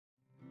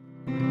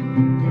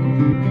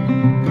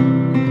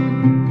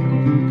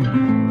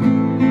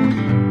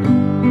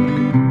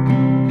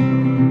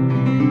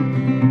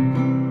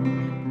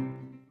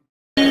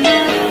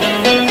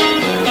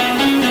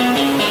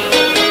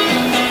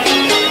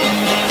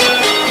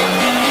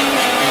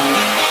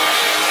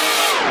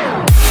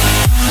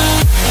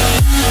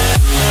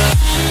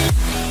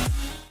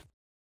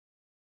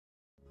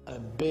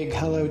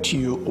to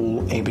you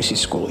all ABC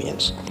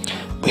Schoolians.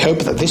 We hope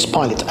that this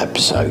pilot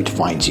episode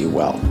finds you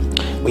well.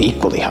 We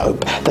equally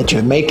hope that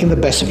you're making the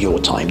best of your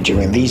time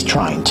during these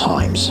trying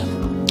times.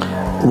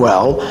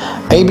 Well,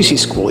 ABC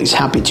School is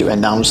happy to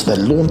announce the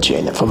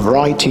launching of a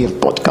variety of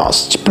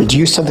podcasts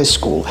produced at this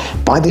school,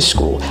 by this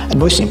school, and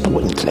most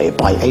importantly,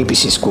 by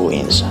ABC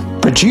Schoolians.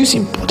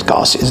 Producing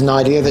podcasts is an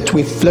idea that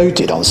we've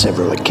floated on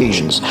several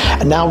occasions,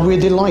 and now we're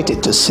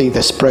delighted to see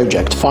this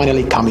project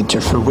finally coming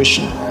to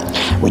fruition.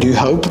 We do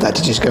hope that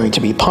it is going to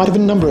be part of a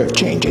number of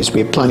changes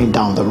we're planning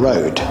down the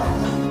road.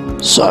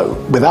 So,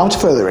 without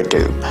further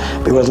ado,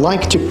 we would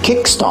like to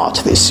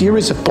kickstart this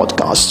series of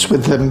podcasts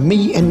with the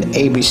Me and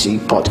ABC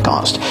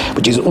podcast,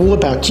 which is all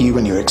about you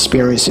and your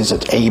experiences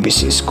at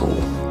ABC School.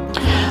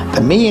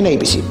 The Me and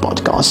ABC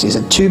podcast is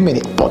a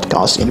 2-minute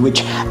podcast in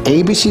which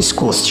ABC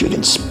School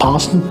students,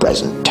 past and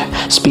present,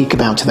 speak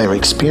about their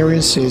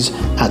experiences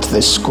at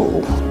this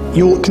school.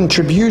 Your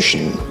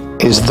contribution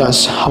is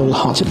thus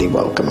wholeheartedly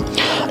welcome.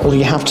 All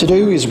you have to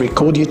do is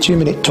record your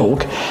 2-minute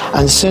talk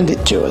and send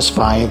it to us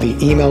via the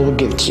email we'll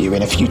give to you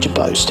in a future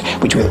post,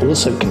 which will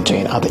also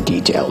contain other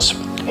details.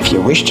 If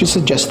you wish to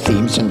suggest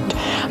themes and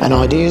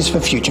ideas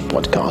for future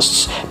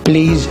podcasts,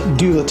 please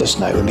do let us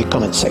know in the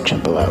comment section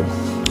below.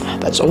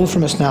 That's all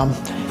from us now.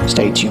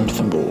 Stay tuned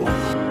for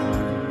more.